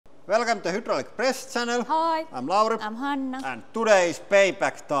Welcome to Hydraulic Press channel. Hi. I'm Lauri. I'm Hanna. And today is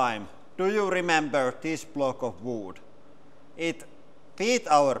payback time. Do you remember this block of wood? It beat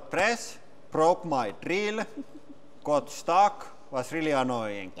our press, broke my drill, got stuck, was really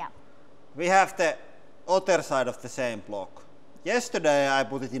annoying. Yeah. We have the other side of the same block. Yesterday I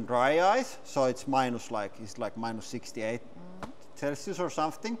put it in dry ice, so it's minus 68 Celsius or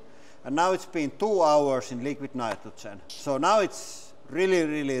something. And now it's been 2 hours in liquid nitrogen. So now it's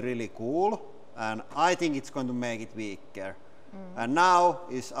really cool, and I think it's going to make it weaker. And now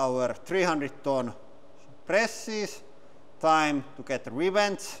is our 300-ton presses time to get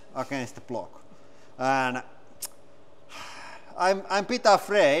revenge against the block. And I'm a bit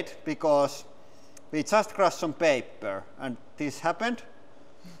afraid because we just crushed some paper and this happened,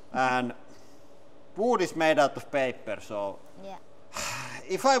 and wood is made out of paper, so Yeah.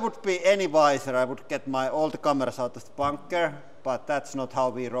 if I would be any wiser, I would get all the cameras out of the bunker, but that's not how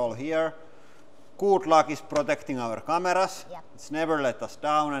we roll here. Good luck is protecting our cameras. Yeah. It's never let us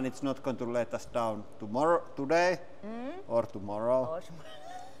down, and it's not going to let us down today or tomorrow.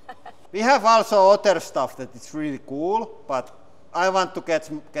 We have also other stuff that is really cool, but I want to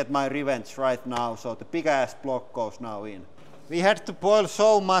get my revenge right now, so the big ass block goes now in. We had to boil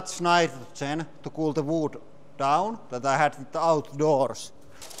so much nitrogen to cool the wood down that I had it outdoors.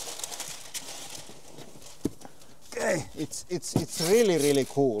 Okay, it's really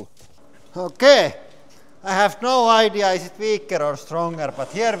cool. Okay, I have no idea is it weaker or stronger,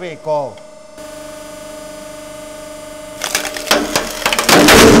 but here we go.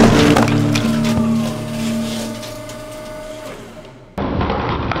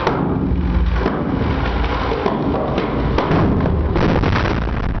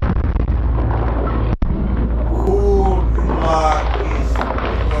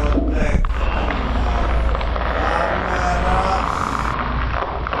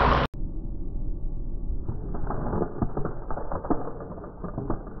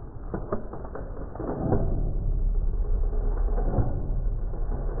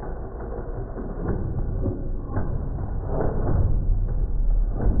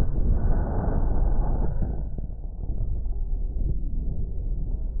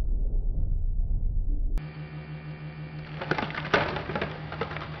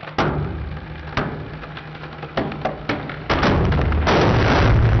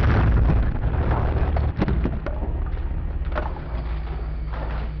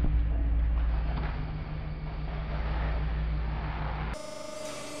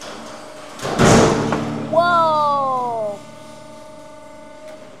 Whoa!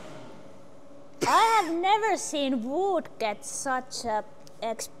 I have never seen wood get such a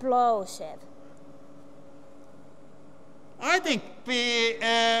explosive. I think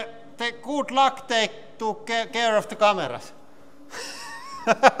the good luck took care of the cameras.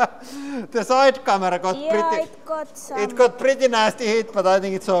 The side camera got it got pretty nasty hit, but I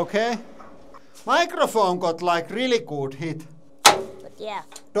think it's okay. Microphone got like really good hit. But yeah.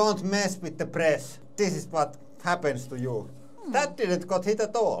 Don't mess with the press. This is what happens to you. That didn't got hit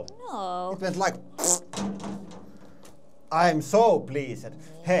at all. No. It went like. I'm so pleased.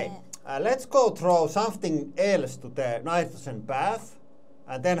 Yeah. Hey, let's go throw something else to the nitrogen bath,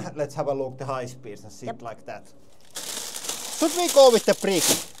 and then let's have a look at the high speeds and see it like that. Should we go with the brick?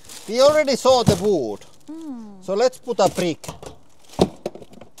 We already saw the wood, so let's put a brick.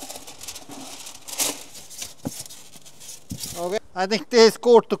 Okay, I think this is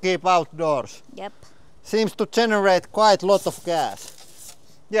good to keep outdoors. Yep. Seems to generate quite a lot of gas.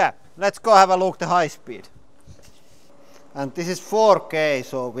 Yeah, let's go have a look at the high speed. And this is 4K,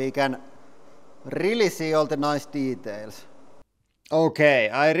 so we can really see all the nice details. Okay,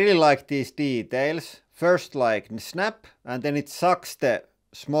 I really like these details. First like snap, and then it sucks the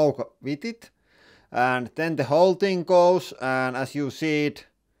smoke with it. And then the whole thing goes, and as you see it,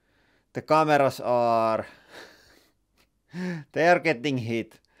 the cameras are they are getting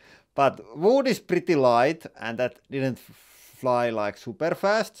hit. But wood is pretty light, and that didn't fly like super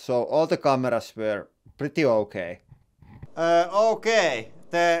fast, so all the cameras were pretty okay. Okay,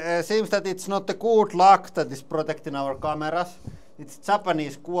 seems that it's not the good luck that is protecting our cameras. It's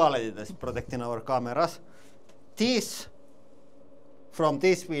Japanese quality that is protecting our cameras. This, from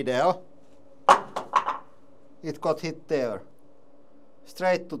this video, it got hit there.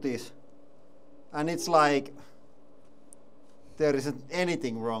 Straight to this. And it's like there isn't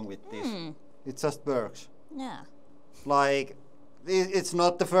anything wrong with this. It just works. Yeah. Like, it's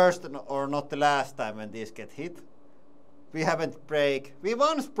not the first or not the last time when these get hit. We haven't we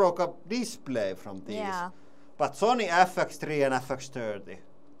once broke a display from these. Yeah. But Sony FX3 and FX30,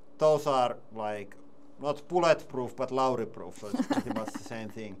 those are like not bulletproof but Lauri proof, so it's pretty much the same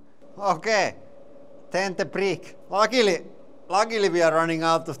thing. Okay, then the brick. Luckily we are running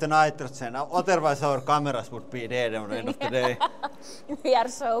out of the nitrogen, otherwise our cameras would be dead at the end of the day. We are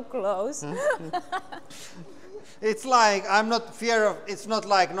so close. It's like it's not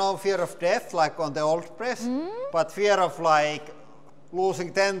like no fear of death like on the old press, but fear of like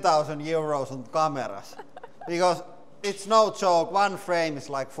losing 10,000 euros on cameras. Because it's no joke, one frame is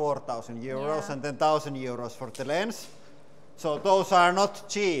like 4,000 euros and then 1,000 euros for the lens. So those are not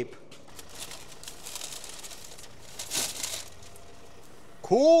cheap.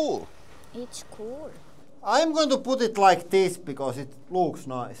 Cool! It's cool. I'm going to put it like this because it looks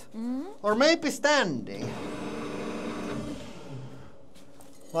nice. Or maybe standing.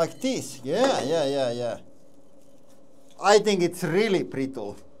 Like this. Yeah. I think it's really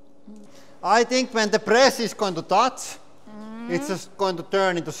brittle. I think when the press is going to touch, it's just going to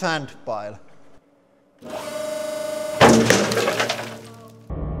turn into sand pile.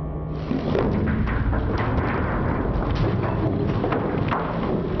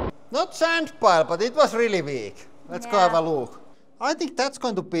 Not sand pile, but it was really weak. Let's go have a look. I think that's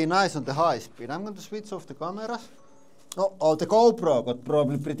going to be nice on the high speed. I'm going to switch off the cameras. Oh, the GoPro got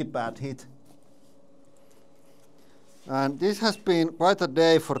probably pretty bad hit. And this has been quite a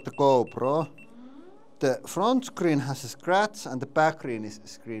day for the GoPro. The front screen has a scratch and the back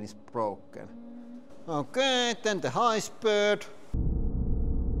screen is broken. Okay, then the high speed.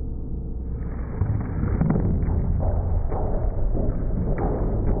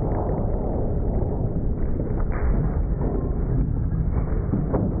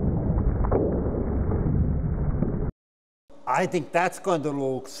 I think that's going to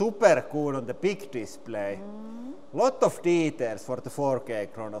look super cool on the big display. Lot of details for the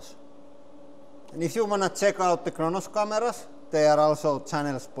 4K Chronos. And if you wanna check out the Chronos cameras, they are also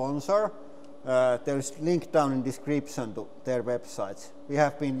channel sponsor. There is link down in description to their websites. We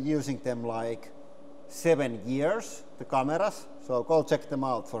have been using them like 7 years, the cameras. So go check them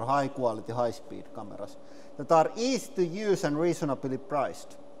out for high quality, high speed cameras that are easy to use and reasonably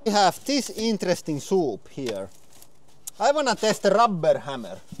priced. We have this interesting soup here. I wanna test the rubber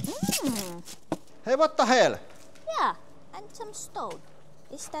hammer. Hey, what the hell? Yeah, and some stone.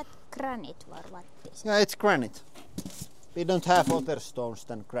 Is that granite or what is it? Yeah, it's granite. We don't have other stones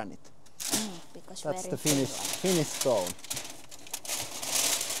than granite. Because That's very the Finnish stone.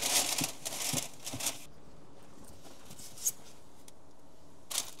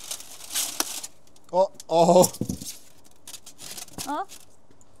 Oh! Oh?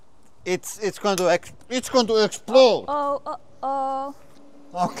 It's going to explode. Oh.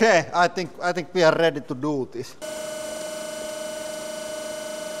 Okay, I think we are ready to do this.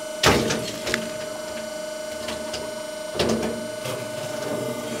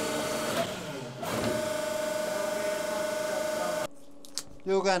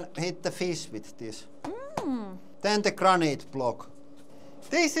 You can hit the fish with this. Then the granite block.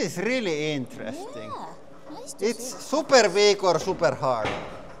 This is really interesting. Yeah, nice to It's see. super weak or super hard.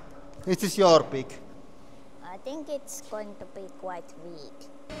 Which is your pick? I think it's going to be quite weak.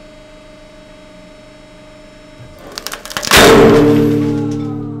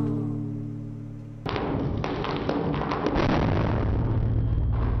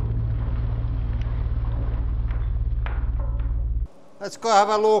 Let's go have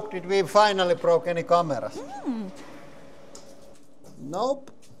a look. Did we finally broke any cameras?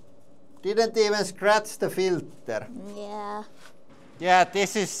 Nope. Didn't even scratch the filter. Yeah. Yeah,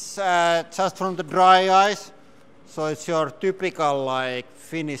 this is just from the dry ice. So it's your typical like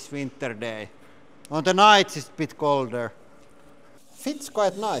Finnish winter day. On the nights it's a bit colder. Fits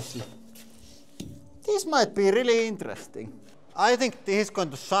quite nicely. This might be really interesting. I think this is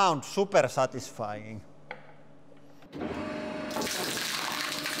going to sound super satisfying.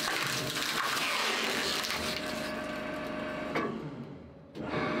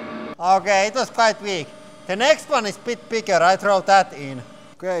 Okay, it was quite weak. The next one is a bit bigger, I throw that in.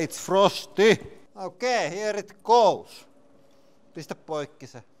 Okay, it's frosty. Okay, here it goes. Pistä poikki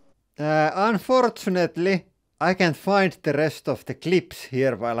se. Unfortunately, I can't find the rest of the clips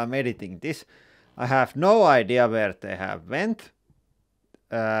here while I'm editing this. I have no idea where they have went.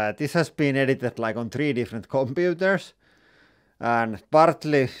 This has been edited like on 3 different computers. And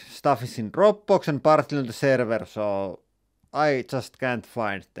partly stuff is in Dropbox and partly on the server, so I just can't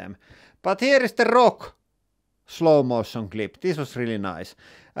find them. But here is the rock slow motion clip. This was really nice.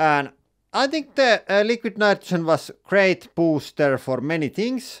 And I think the liquid nitrogen was great booster for many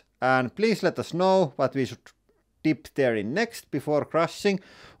things. And please let us know what we should dip there in next before crushing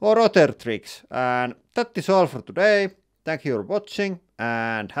or other tricks. And that is all for today. Thank you for watching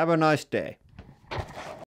and have a nice day.